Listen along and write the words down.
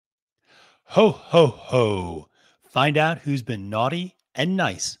Ho, ho, ho. Find out who's been naughty and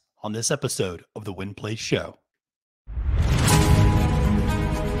nice on this episode of the Win Place Show.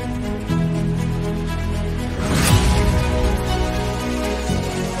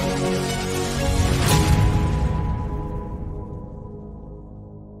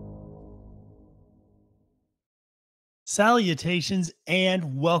 Salutations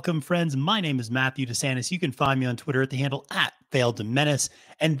and welcome, friends. My name is Matthew DeSantis. You can find me on Twitter at the handle @FailedToMenace,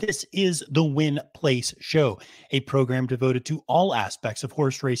 and this is the Win Place Show, a program devoted to all aspects of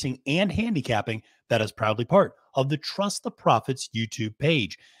horse racing and handicapping that is proudly part of the Trust the Profits YouTube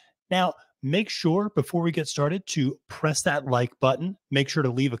page. Now, make sure before we get started to press that like button. Make sure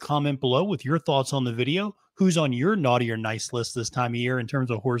to leave a comment below with your thoughts on the video, who's on your naughty or nice list this time of year in terms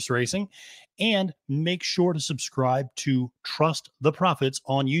of horse racing, and make sure to subscribe to Trust the Profits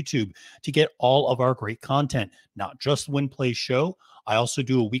on YouTube to get all of our great content, not just Win Play Show. I also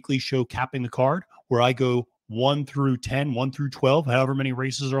do a weekly show, Capping the Card, where I go 1 through 10, 1 through 12, however many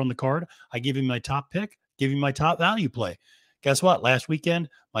races are on the card. I give you my top pick, give you my top value play. Guess what? Last weekend,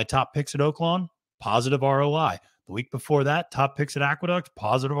 my top picks at Oaklawn, positive ROI. The week before that, top picks at Aqueduct,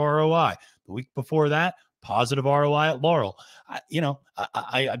 positive ROI. The week before that, positive ROI at Laurel.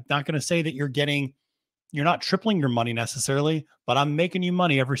 I'm not going to say that you're not tripling your money necessarily, but I'm making you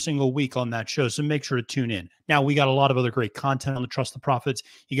money every single week on that show. So make sure to tune in. Now, we got a lot of other great content on the Trust the Profits.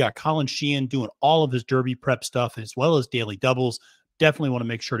 You got Colin Sheehan doing all of his Derby prep stuff as well as daily doubles. Definitely want to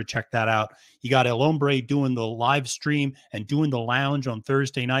make sure to check that out. You got El Hombre doing the live stream and doing the lounge on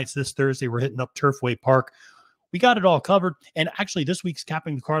Thursday nights. This Thursday, we're hitting up Turfway Park. We got it all covered. And actually, this week's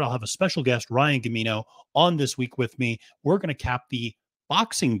Capping the Card, I'll have a special guest, Ryan Gamino, on this week with me. We're going to cap the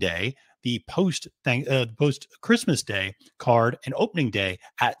Boxing Day, the post-Christmas Day card and opening day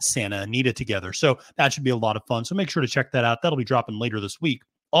at Santa Anita together. So that should be a lot of fun. So make sure to check that out. That'll be dropping later this week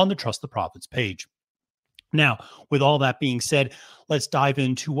on the Trust the Profits page. Now, with all that being said, let's dive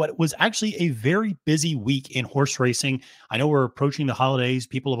into what was actually a very busy week in horse racing. I know we're approaching the holidays.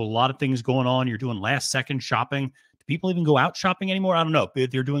 People have a lot of things going on. You're doing last-second shopping. Do people even go out shopping anymore? I don't know.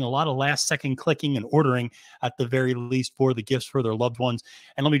 They're doing a lot of last-second clicking and ordering at the very least for the gifts for their loved ones.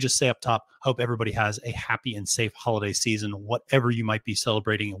 And let me just say up top, hope everybody has a happy and safe holiday season, whatever you might be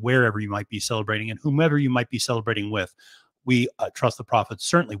celebrating, wherever you might be celebrating, and whomever you might be celebrating with. We Trust the Profits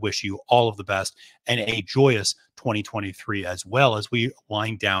certainly wish you all of the best and a joyous 2023 as well as we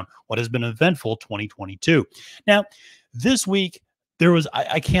wind down what has been an eventful 2022. Now, this week, there was,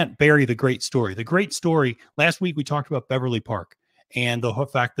 I can't bury the great story. The great story, last week we talked about Beverly Park and the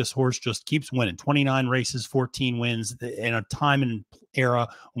fact this horse just keeps winning. 29 races, 14 wins in a time and era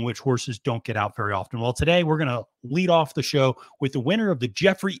in which horses don't get out very often. Well, today we're going to lead off the show with the winner of the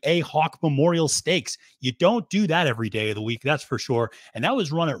Jeffrey A. Hawk Memorial Stakes. You don't do that every day of the week, that's for sure. And that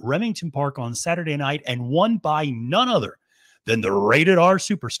was run at Remington Park on Saturday night and won by none other than the Rated R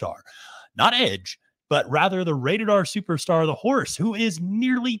Superstar. Not Edge, but rather the Rated R Superstar, the horse, who is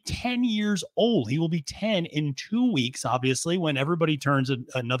nearly 10 years old. He will be 10 in 2 weeks, obviously, when everybody turns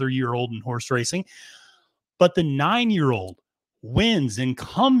another year old in horse racing. But the 9-year-old wins and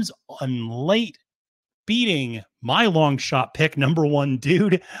comes on late, beating my long shot pick, number one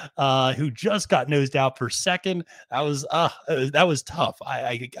dude, who just got nosed out for second. That was tough.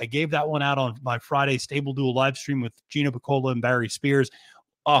 I gave that one out on my Friday Stable Duel live stream with Gina Picola and Barry Spears.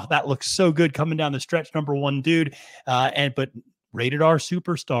 Oh, that looks so good coming down the stretch, number one dude. But Rated R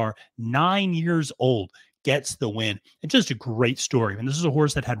Superstar, 9 years old, gets the win. And just a great story. I mean, this is a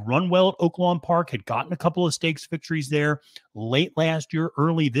horse that had run well at Oaklawn Park, had gotten a couple of stakes victories there late last year,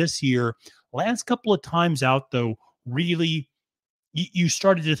 early this year. Last couple of times out, though, really, you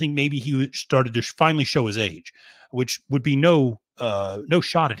started to think maybe he started to finally show his age, which would be no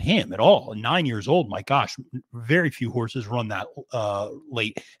shot at him at all. 9 years old, my gosh, very few horses run that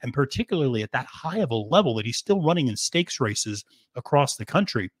late, and particularly at that high of a level that he's still running in stakes races across the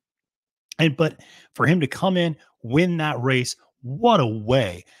country. But for him to come in, win that race, what a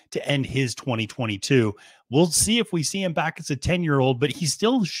way to end his 2022. We'll see if we see him back as a 10-year-old, but he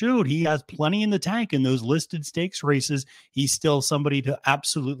still showed he has plenty in the tank in those listed stakes races. He's still somebody to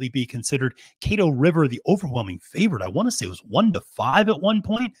absolutely be considered. Cato River, the overwhelming favorite, I want to say it was 1-5 at one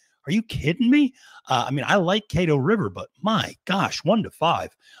point. Are you kidding me? I like Cato River, but my gosh, 1-5.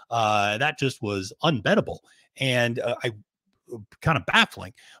 That just was unbettable. And I kind of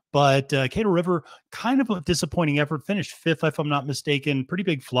baffling. But Cato River, kind of a disappointing effort, finished fifth, if I'm not mistaken. Pretty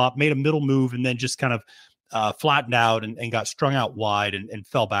big flop, made a middle move, and then just kind of flattened out and got strung out wide and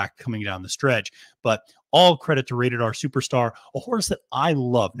fell back coming down the stretch. But All credit to Rated R Superstar, a horse that I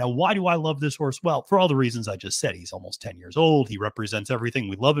love. Now, why do I love this horse? Well, for all the reasons I just said. He's almost 10 years old. He represents everything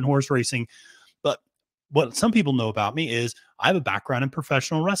we love in horse racing. But what some people know about me is I have a background in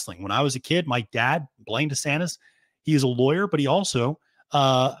professional wrestling. When I was a kid, my dad, Blaine DeSantis, he is a lawyer, but he also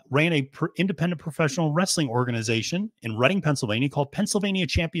ran a independent professional wrestling organization in Reading, Pennsylvania called Pennsylvania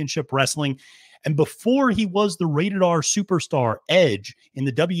Championship Wrestling. And before he was the Rated R Superstar Edge in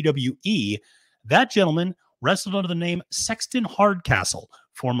the WWE, that gentleman wrestled under the name Sexton Hardcastle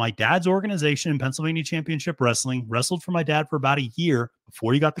for my dad's organization in Pennsylvania Championship Wrestling, wrestled for my dad for about a year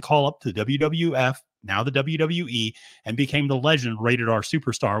before he got the call up to the WWF, now the WWE, and became the legend Rated R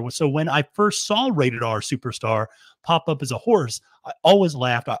Superstar. So when I first saw Rated R Superstar pop up as a horse, I always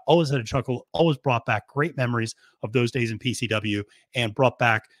laughed. I always had a chuckle, always brought back great memories of those days in PCW and brought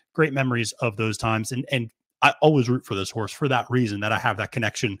back great memories of those times. And I always root for this horse for that reason, that I have that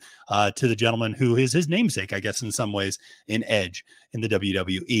connection to the gentleman who is his namesake, I guess, in some ways, in Edge in the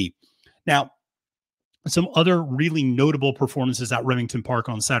WWE. Now, some other really notable performances at Remington Park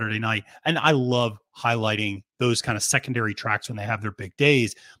on Saturday night. And I love highlighting those kind of secondary tracks when they have their big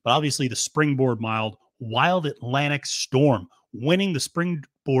days. But obviously the Springboard Mile, Wild Atlantic Storm, winning the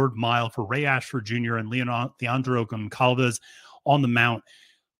Springboard Mile for Ray Ashford Jr. and Leandro Goncalves on the mount.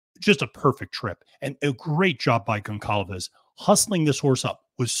 Just a perfect trip and a great job by Goncalves. Hustling this horse up,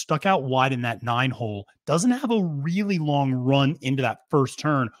 was stuck out wide in that 9-hole, doesn't have a really long run into that first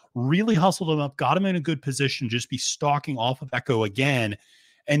turn, really hustled him up, got him in a good position, just be stalking off of Echo again,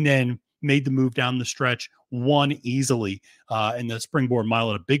 and then made the move down the stretch, won easily in the Springboard Mile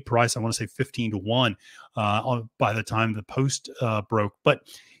at a big price. I want to say 15-1 by the time the post broke. But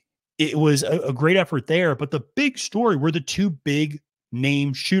it was a great effort there. But the big story were the two big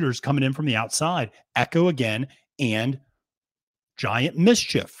name shooters coming in from the outside, Echo again and Giant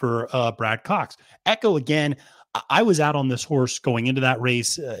Mischief for Brad Cox. Echo again, I was out on this horse going into that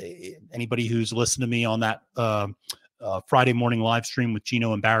race. Anybody who's listened to me on that Friday morning live stream with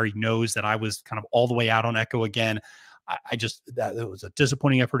Gino and Barry knows that I was kind of all the way out on Echo again. That it was a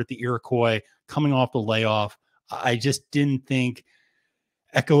disappointing effort at the Iroquois coming off the layoff. I just didn't think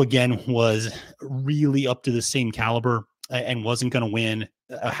Echo again was really up to the same caliber and wasn't going to win.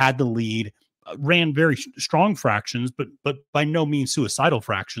 Had the lead, ran very strong fractions, but by no means suicidal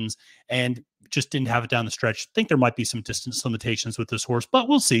fractions, and just didn't have it down the stretch. Think there might be some distance limitations with this horse, but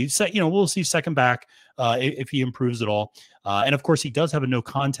we'll see. So, we'll see second back if he improves at all. And of course, he does have a no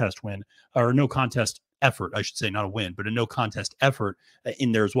contest win, or no contest effort, I should say, not a win, but a no contest effort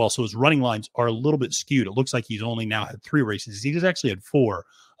in there as well. So his running lines are a little bit skewed. It looks like he's only now had 3 races. He's actually had 4,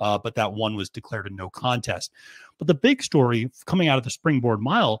 but that one was declared a no contest. But the big story coming out of the Springboard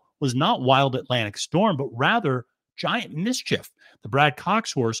Mile was not Wild Atlantic Storm, but rather Giant Mischief, the Brad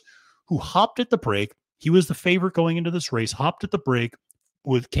Cox horse, who hopped at the break. He was the favorite going into this race, hopped at the break,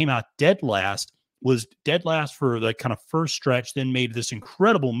 came out dead last, was dead last for the kind of first stretch, then made this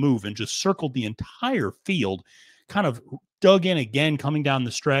incredible move and just circled the entire field, kind of dug in again coming down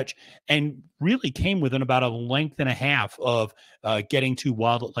the stretch, and really came within about a length and a half of getting to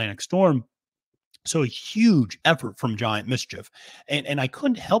Wild Atlantic Storm. So a huge effort from Giant Mischief. And I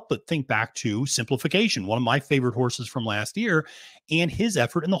couldn't help but think back to Simplification, one of my favorite horses from last year, and his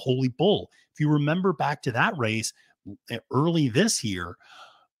effort in the Holy Bull. If you remember back to that race early this year,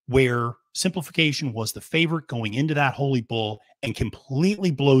 where Simplification was the favorite going into that Holy Bull and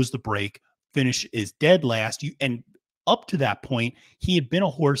completely blows the break, finish is dead last. And up to that point, he had been a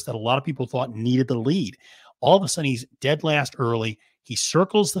horse that a lot of people thought needed the lead. All of a sudden, he's dead last early. He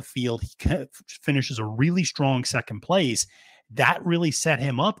circles the field. He finishes a really strong second place. That really set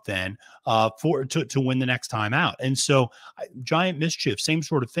him up then to win the next time out. And so Giant Mischief, same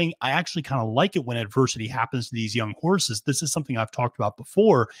sort of thing. I actually kind of like it when adversity happens to these young horses. This is something I've talked about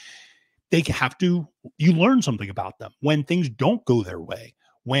before. You learn something about them when things don't go their way,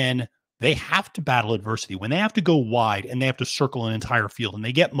 when they have to battle adversity, when they have to go wide and they have to circle an entire field and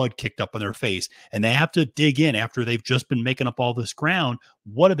they get mud kicked up on their face and they have to dig in after they've just been making up all this ground.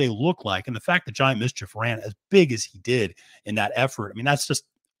 What do they look like? And the fact that Giant Mischief ran as big as he did in that effort, I mean, that's just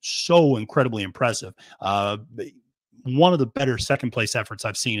so incredibly impressive. One of the better second place efforts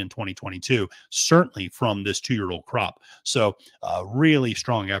I've seen in 2022, certainly from this 2-year-old crop. So really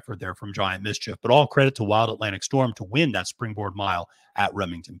strong effort there from Giant Mischief, but all credit to Wild Atlantic Storm to win that Springboard Mile at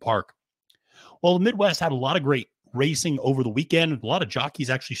Remington Park. Well, the Midwest had a lot of great racing over the weekend. A lot of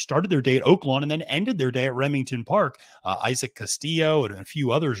jockeys actually started their day at Oaklawn and then ended their day at Remington Park. Isaac Castillo and a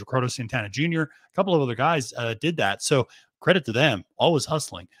few others, Ricardo Santana Jr., a couple of other guys did that. So credit to them, always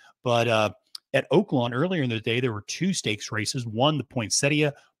hustling. But at Oaklawn earlier in the day, there were 2 stakes races. One, the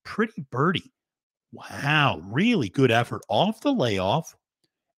Poinsettia Pretty Birdie. Wow, really good effort off the layoff.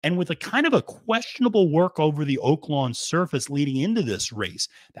 And with a kind of a questionable work over the Oaklawn surface leading into this race,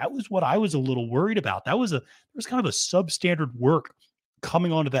 that was what I was a little worried about. There was kind of a substandard work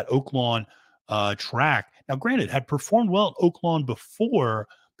coming onto that Oaklawn track. Now, granted, had performed well at Oaklawn before,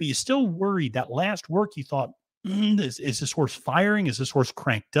 but you still worried that last work. You thought, is this horse firing? Is this horse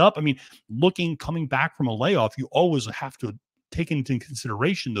cranked up? I mean, coming back from a layoff, you always have to take into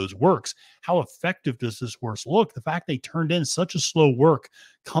consideration those works. How effective does this horse look? The fact they turned in such a slow work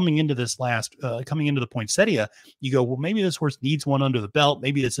coming into coming into the poinsettia, you go, well, maybe this horse needs one under the belt.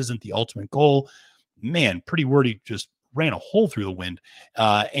 Maybe this isn't the ultimate goal. Man, Pretty Wordy just ran a hole through the wind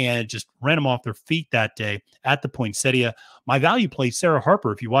and just ran them off their feet that day at the poinsettia. My value play, Sarah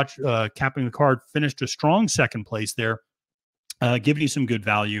Harper, if you watch Capping the Card, finished a strong second place there, giving you some good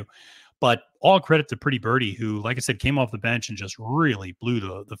value. But all credit to Pretty Birdie, who, like I said, came off the bench and just really blew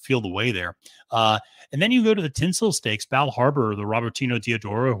the field away there. And then you go to the Tinsel Stakes. Bal Harbor, the Robertino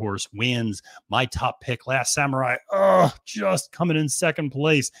Diodoro horse, wins. My top pick, Last Samurai, just coming in second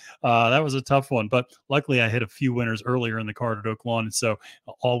place. That was a tough one. But luckily, I hit a few winners earlier in the card at Oaklawn, and so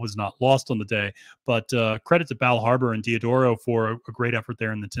all was not lost on the day. But credit to Bal Harbor and Diodoro for a great effort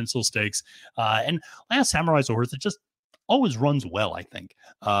there in the Tinsel Stakes. And Last Samurai is a horse that just always runs well, I think,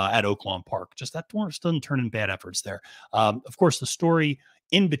 at Oaklawn Park. Just that horse doesn't turn in bad efforts there. Of course, the story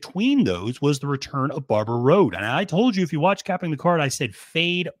in between those was the return of Barber Road. And I told you, if you watch Capping the Card, I said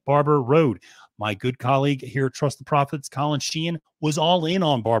fade Barber Road. My good colleague here at Trust the Profits, Colin Sheehan, was all in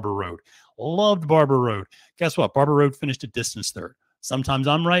on Barber Road. Loved Barber Road. Guess what? Barber Road finished a distance third. Sometimes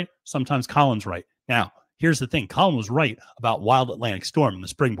I'm right. Sometimes Colin's right. Now, here's the thing. Colin was right about Wild Atlantic Storm in the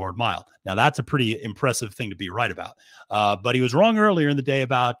Springboard Mile. Now, that's a pretty impressive thing to be right about. But he was wrong earlier in the day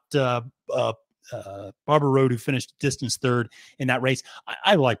about Barber Road, who finished distance third in that race.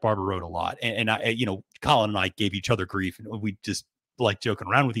 I like Barber Road a lot. And I, Colin and I gave each other grief, and we just like joking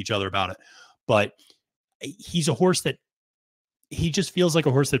around with each other about it. But he's a horse that he just feels like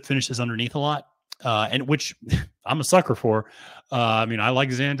a horse that finishes underneath a lot. And which I'm a sucker for. I mean, I like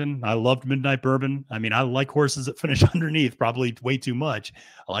Xandon. I loved Midnight Bourbon. I mean, I like horses that finish underneath, probably way too much.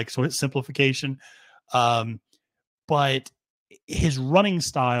 I like sort of simplification. But his running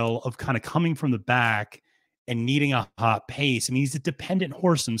style of kind of coming from the back and needing a hot pace, I mean, he's a dependent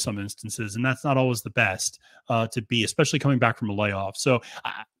horse in some instances, and that's not always the best to be, especially coming back from a layoff. So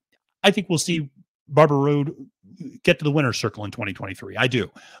I think we'll see Barber Road get to the winner's circle in 2023. I do.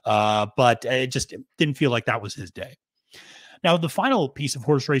 But it just didn't feel like that was his day. Now, the final piece of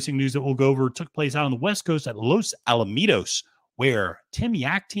horse racing news that we'll go over took place out on the West Coast at Los Alamitos, where Tim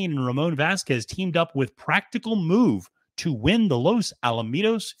Yaktine and Ramon Vasquez teamed up with Practical Move to win the Los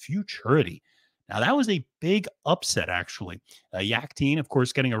Alamitos Futurity. Now, that was a big upset, actually. Yaktine, of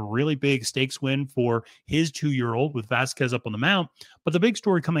course, getting a really big stakes win for his 2-year-old with Vasquez up on the mount. But the big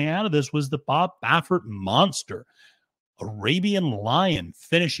story coming out of this was the Bob Baffert Monster, Arabian Lion,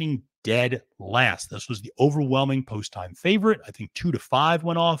 finishing dead last. This was the overwhelming post-time favorite. I think 2-5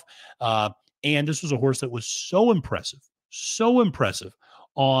 went off. And this was a horse that was so impressive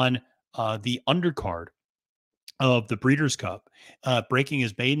on the undercard of the Breeders' Cup, breaking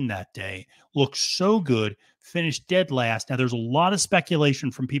his maiden that day, looked so good, finished dead last. Now, there's a lot of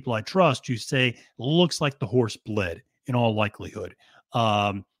speculation from people I trust who say looks like the horse bled in all likelihood.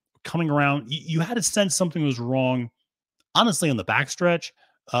 Coming around, you had a sense something was wrong. Honestly, on the backstretch,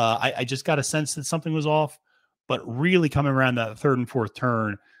 I just got a sense that something was off. But really coming around that third and fourth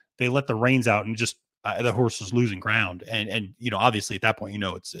turn, they let the reins out and just the horse was losing ground. And obviously at that point,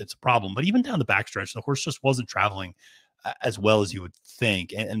 it's a problem. But even down the backstretch, the horse just wasn't traveling as well as you would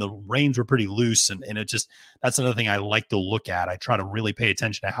think. And the reins were pretty loose. And it just, that's another thing I like to look at. I try to really pay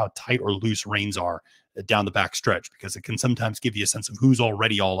attention to how tight or loose reins are down the backstretch, because it can sometimes give you a sense of who's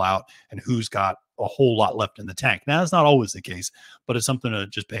already all out and who's got a whole lot left in the tank. Now, that's not always the case, but it's something to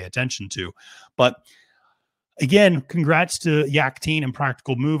just pay attention to. But again, congrats to Yaktine and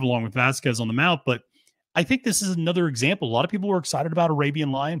Practical Move along with Vasquez on the mount. But I think this is another example. A lot of people were excited about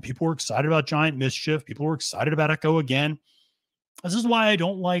Arabian Lion. People were excited about Giant Mischief. People were excited about Echo Again. This is why I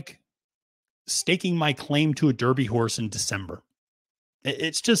don't like staking my claim to a Derby horse in December.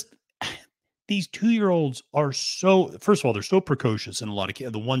 It's just, these 2-year-olds are so, first of all, they're so precocious in a lot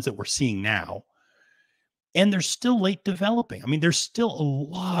of the ones that we're seeing now. And they're still late developing. I mean, there's still a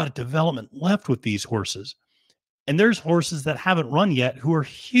lot of development left with these horses. And there's horses that haven't run yet who are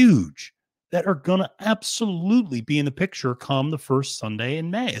huge, that are going to absolutely be in the picture come the first Saturday in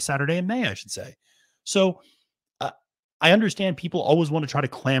May, I should say. So I understand people always want to try to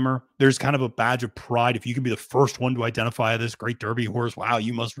clamor. There's kind of a badge of pride. If you can be the first one to identify this great Derby horse, wow,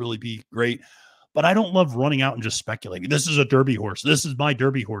 you must really be great. but I don't love running out and just speculating. This is a Derby horse. This is my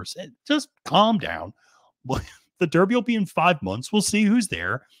Derby horse. Just calm down. The Derby will be in 5 months. We'll see who's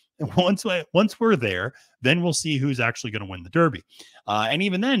there. And once we're there, then we'll see who's actually going to win the Derby. And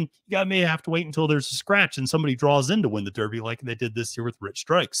even then, you may have to wait until there's a scratch and somebody draws in to win the Derby like they did this year with Rich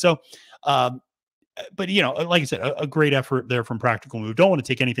Strike. So, but, like I said, a great effort there from Practical Move. Don't want to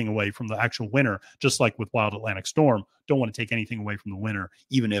take anything away from the actual winner, just like with Wild Atlantic Storm. Don't want to take anything away from the winner,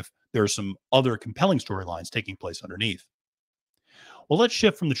 even if there are some other compelling storylines taking place underneath. Well, let's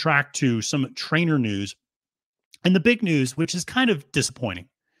shift from the track to some trainer news. And the big news, which is kind of disappointing,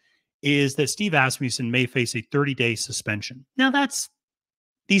 is that Steve Asmussen may face a 30-day suspension. Now,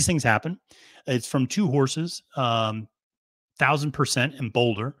 these things happen. It's from two horses, 1000% and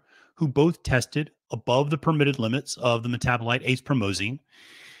Boulder, who both tested above the permitted limits of the metabolite ace-promosine,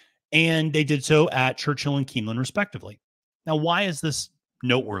 and they did so at Churchill and Keeneland, respectively. Now, why is this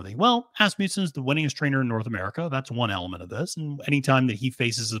noteworthy? Well, Asmussen is the winningest trainer in North America. That's one element of this. And anytime that he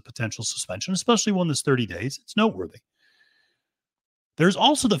faces a potential suspension, especially one that's 30 days, it's noteworthy. There's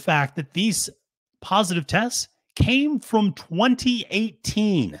also the fact that these positive tests came from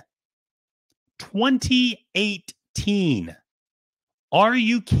 2018. 2018. Are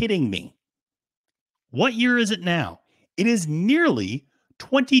you kidding me? What year is it now? It is nearly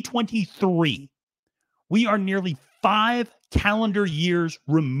 2023. We are nearly 5 calendar years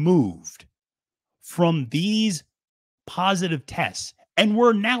removed from these positive tests. And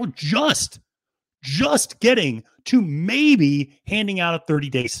we're now just getting to maybe handing out a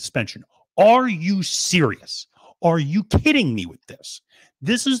 30-day suspension. Are you serious? Are you kidding me with this?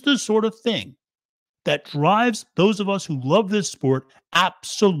 This is the sort of thing that drives those of us who love this sport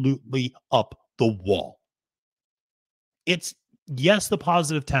absolutely up the wall. It's, yes, the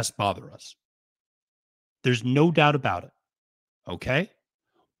positive tests bother us. There's no doubt about it. Okay?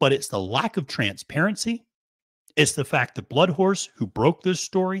 But it's the lack of transparency. It's the fact that Blood Horse, who broke this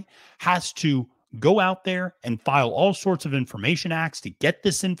story, has to go out there and file all sorts of information acts to get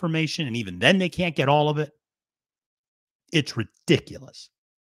this information, and even then they can't get all of it. It's ridiculous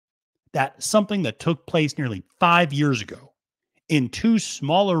that something that took place nearly 5 years ago in 2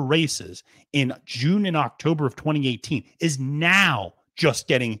 smaller races in June and October of 2018 is now just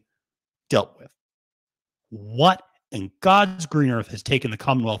getting dealt with. What in God's green earth has taken the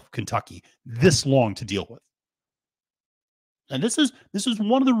Commonwealth of Kentucky this long to deal with? And this is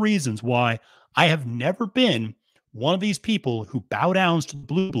one of the reasons why I have never been one of these people who bow down to the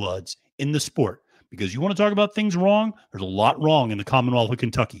blue bloods in the sport. Because you want to talk about things wrong? There's a lot wrong in the Commonwealth of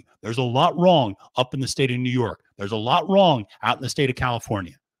Kentucky. There's a lot wrong up in the state of New York. There's a lot wrong out in the state of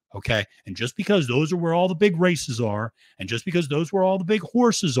California. Okay? And just because those are where all the big races are, and just because those are where all the big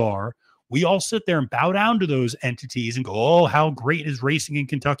horses are, we all sit there and bow down to those entities and go, oh, how great is racing in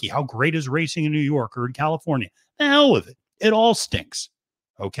Kentucky? How great is racing in New York or in California? The hell with it. It all stinks.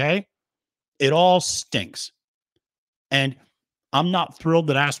 Okay? It all stinks. And I'm not thrilled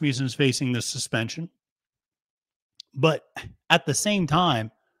that Asmussen is facing this suspension. But at the same time,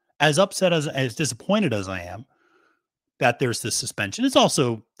 as upset as disappointed as I am that there's this suspension, it's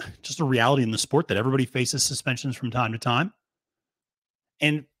also just a reality in the sport that everybody faces suspensions from time to time.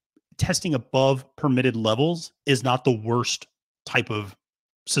 And testing above permitted levels is not the worst type of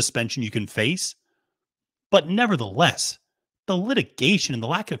suspension you can face. But nevertheless, the litigation and the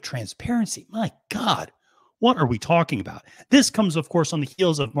lack of transparency, my God, what are we talking about? This comes, of course, on the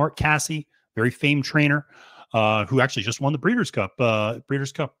heels of Mark Casse, very famed trainer, who actually just won the Breeders' Cup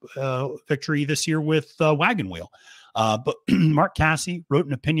victory this year with Wagon Wheel. But Mark Casse wrote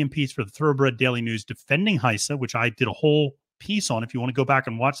an opinion piece for the Thoroughbred Daily News defending Heisa, which I did a whole piece on. If you want to go back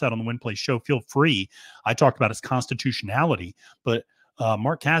and watch that on the Win Play show, feel free. I talked about its constitutionality, but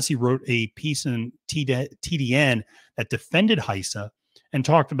Mark Casse wrote a piece in TDN that defended Heisa and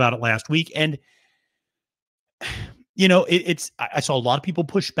talked about it last week. And I saw a lot of people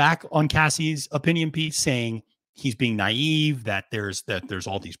push back on Cassie's opinion piece, saying he's being naive, that there's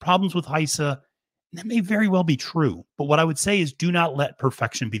all these problems with Heisa. And that may very well be true. But what I would say is, do not let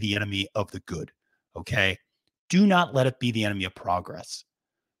perfection be the enemy of the good. Okay? Do not let it be the enemy of progress.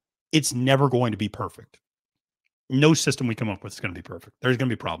 It's never going to be perfect. No system we come up with is going to be perfect. There's going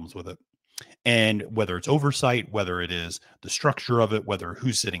to be problems with it. And whether it's oversight, whether it is the structure of it, whether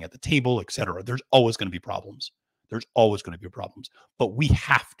who's sitting at the table, etc., there's always going to be problems. There's always going to be problems. But we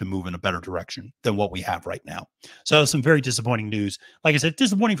have to move in a better direction than what we have right now. So some very disappointing news. Like I said,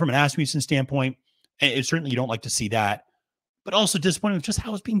 disappointing from an Asmussen standpoint. And certainly you don't like to see that. But also disappointing with just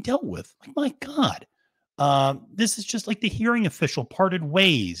how it's being dealt with. Like, my God. This is just like the hearing official parted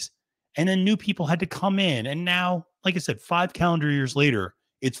ways. And then new people had to come in. And now, like I said, 5 calendar years later,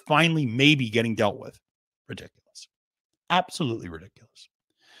 It's finally maybe getting dealt with. Ridiculous. Absolutely ridiculous.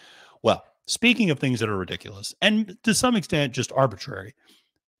 Well, speaking of things that are ridiculous and to some extent just arbitrary,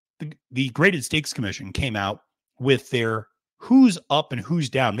 the Graded Stakes Commission came out with their who's up and who's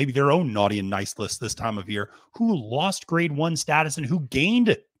down, maybe their own naughty and nice list this time of year, who lost grade 1 status and who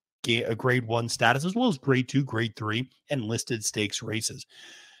gained a grade 1 status, as well as grade 2, grade 3, and listed stakes races.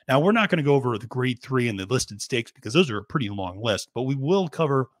 Now, we're not going to go over the grade 3 and the listed stakes because those are a pretty long list, but we will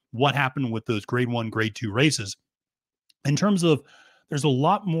cover what happened with those grade 1, grade 2 races in terms of there's a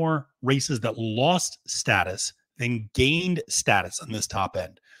lot more races that lost status than gained status on this top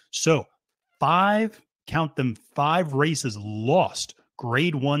end. So count them, 5 races lost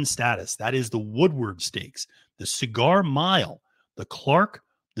grade 1 status. That is the Woodward Stakes, the Cigar Mile, the Clark,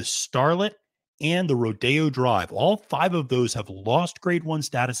 the Starlet, and the Rodeo Drive. All 5 of those have lost grade 1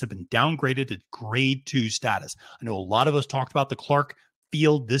 status, have been downgraded to grade 2 status. I know a lot of us talked about the Clark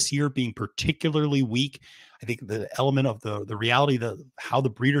field this year being particularly weak. I think the element of the reality, how the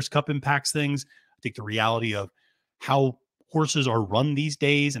Breeders' Cup impacts things. I think the reality of how horses are run these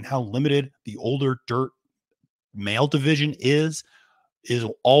days and how limited the older dirt male division is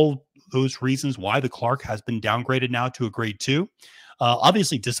all those reasons why the Clark has been downgraded now to a grade 2.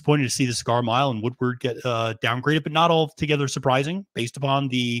 Obviously disappointed to see the Cigar Mile and Woodward get downgraded, but not altogether surprising based upon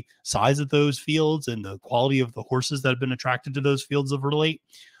the size of those fields and the quality of the horses that have been attracted to those fields of late.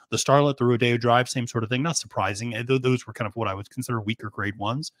 The Starlet, the Rodeo Drive, same sort of thing. Not surprising. Those were kind of what I would consider weaker grade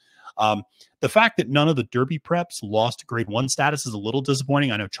 1s. The fact that none of the Derby preps lost grade 1 status is a little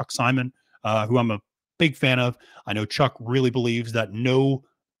disappointing. I know Chuck Simon, who I'm a big fan of, I know Chuck really believes that no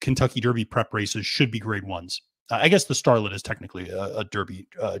Kentucky Derby prep races should be grade 1s. I guess the Starlet is technically a Derby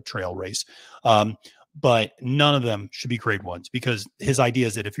trail race, but none of them should be grade 1s because his idea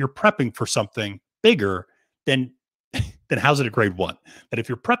is that if you're prepping for something bigger, then how's it a grade 1? That if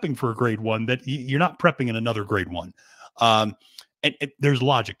you're prepping for a grade 1, that you're not prepping in another grade 1. And there's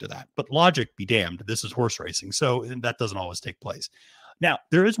logic to that, but logic be damned. This is horse racing, so that doesn't always take place. Now,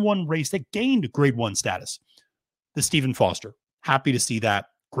 there is one race that gained grade 1 status, the Stephen Foster. Happy to see that.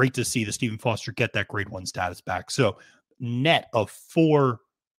 Great to see the Stephen Foster get that grade 1 status back. So net of 4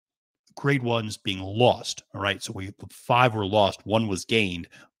 grade 1s being lost. All right. So 5 were lost. 1 was gained.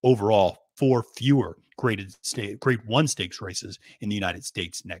 Overall, 4 fewer grade 1 stakes races in the United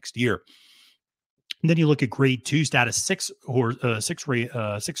States next year. And then you look at grade 2 status, 6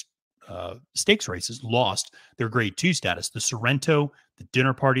 stakes races lost their grade 2 status. The Sorrento, the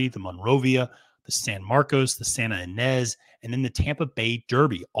Dinner Party, the Monrovia, the San Marcos, the Santa Ynez, and then the Tampa Bay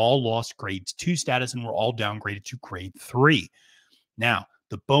Derby all lost grade 2 status and were all downgraded to grade 3. Now,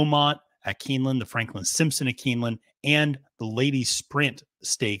 the Beaumont at Keeneland, the Franklin Simpson at Keeneland, and the Ladies Sprint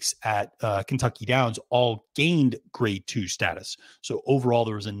Stakes at Kentucky Downs all gained grade 2 status. So overall,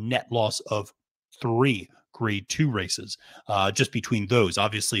 there was a net loss of 3 grade 2 races just between those.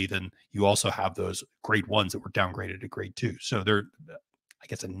 Obviously, then you also have those grade 1s that were downgraded to grade 2. So they're, I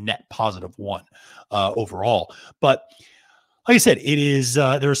guess, a net positive 1 overall. But like I said, it is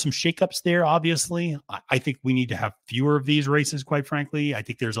there are some shakeups there. Obviously, I think we need to have fewer of these races. Quite frankly, I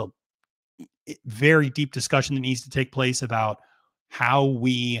think there's a very deep discussion that needs to take place about how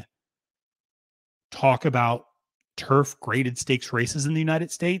we talk about turf graded stakes races in the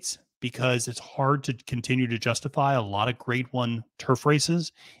United States, because it's hard to continue to justify a lot of grade 1 turf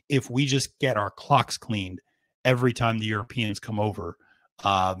races if we just get our clocks cleaned every time the Europeans come over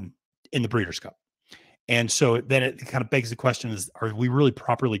in the Breeders' Cup. And so then it kind of begs the question is, are we really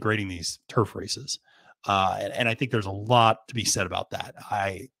properly grading these turf races? And I think there's a lot to be said about that.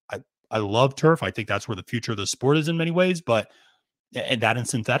 I love turf. I think that's where the future of the sport is in many ways, and that in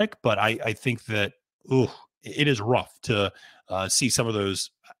synthetic. But I think that, it is rough to see some of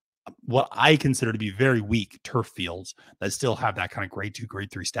those, what I consider to be very weak turf fields that still have that kind of grade 2,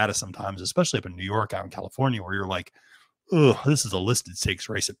 grade 3 status sometimes, especially up in New York, out in California, where you're like, this is a listed stakes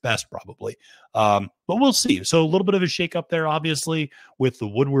race at best, probably. But we'll see. So a little bit of a shakeup there, obviously, with the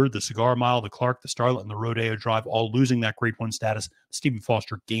Woodward, the Cigar Mile, the Clark, the Starlet, and the Rodeo Drive all losing that grade 1 status. Stephen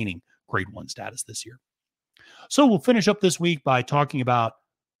Foster gaining grade 1 status this year. So we'll finish up this week by talking about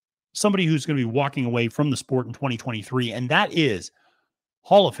somebody who's going to be walking away from the sport in 2023, and that is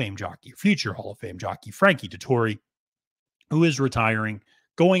Hall of Fame jockey, future Hall of Fame jockey, Frankie Dettori, who is retiring,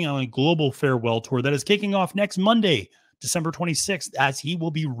 going on a global farewell tour that is kicking off next Monday, December 26th, as he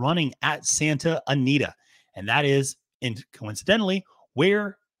will be running at Santa Anita. And that is, coincidentally,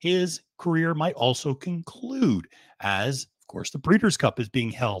 where his career might also conclude, as, of course, the Breeders' Cup is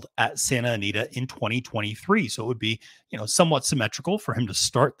being held at Santa Anita in 2023. So it would be, somewhat symmetrical for him to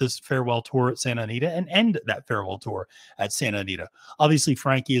start this farewell tour at Santa Anita and end that farewell tour at Santa Anita. Obviously,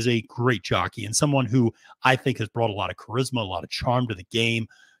 Frankie is a great jockey and someone who I think has brought a lot of charisma, a lot of charm to the game,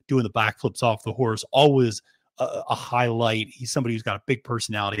 doing the backflips off the horse, always a highlight. He's somebody who's got a big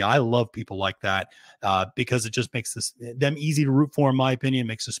personality. I love people like that because it just makes them easy to root for, in my opinion. It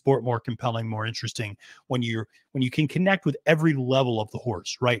makes the sport more compelling, more interesting when you can connect with every level of the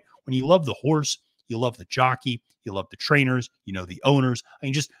horse, right? When you love the horse, you love the jockey, you love the trainers, the owners. I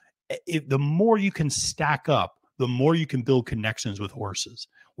mean, just the more you can stack up, the more you can build connections with horses.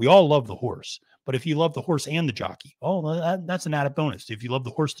 We all love the horse, but if you love the horse and the jockey, that's an added bonus. If you love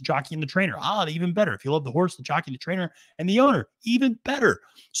the horse, the jockey, and the trainer, even better. If you love the horse, the jockey, the trainer, and the owner, even better.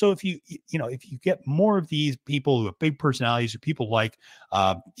 So if you get more of these people who have big personalities, or people like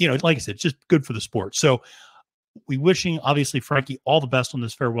I said, it's just good for the sport. So we wishing, obviously, Frankie all the best on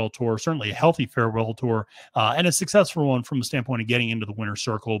this farewell tour, certainly a healthy farewell tour and a successful one from the standpoint of getting into the winner's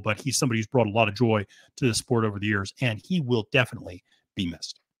circle. But he's somebody who's brought a lot of joy to the sport over the years, and he will definitely be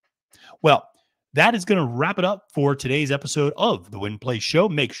missed. Well, that is going to wrap it up for today's episode of the Win Play Show.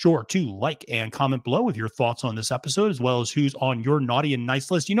 Make sure to like and comment below with your thoughts on this episode, as well as who's on your naughty and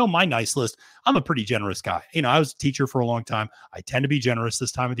nice list. My nice list. I'm a pretty generous guy. I was a teacher for a long time. I tend to be generous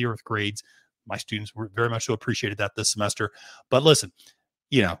this time of the year with grades. My students were very much so appreciated that this semester. But listen,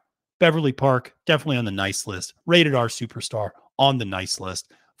 Beverly Park, definitely on the nice list. Rated R Superstar on the nice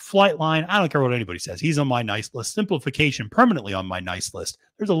list. Flightline, I don't care what anybody says. He's on my nice list. Simplification, permanently on my nice list.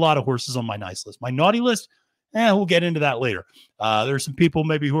 There's a lot of horses on my nice list. My naughty list, we'll get into that later. There's some people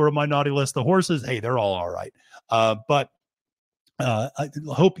maybe who are on my naughty list. The horses, hey, they're all right. But I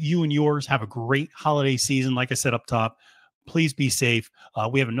hope you and yours have a great holiday season. Like I said up top, please be safe.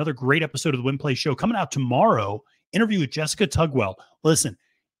 We have another great episode of the Win Play Show coming out tomorrow. Interview with Jessica Tugwell. Listen,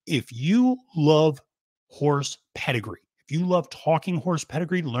 if you love horse pedigree, if you love talking horse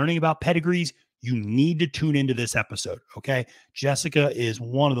pedigree, learning about pedigrees, you need to tune into this episode, okay? Jessica is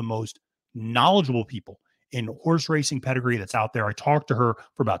one of the most knowledgeable people in horse racing pedigree that's out there. I talked to her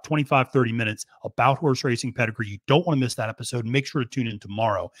for about 25, 30 minutes about horse racing pedigree. You don't want to miss that episode. Make sure to tune in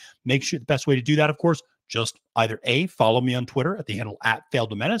tomorrow. Make sure the best way to do that, of course, just either follow me on Twitter at the handle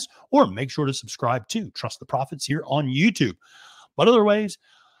 @FailDoMenace, or make sure to subscribe to Trust the Profits here on YouTube. But other ways,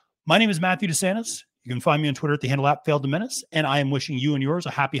 my name is Matthew DeSantis. You can find me on Twitter at the handle @FailDoMenace, and I am wishing you and yours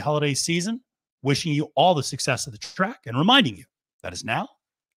a happy holiday season, wishing you all the success of the track, and reminding you that is now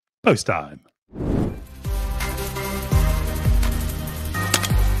post time.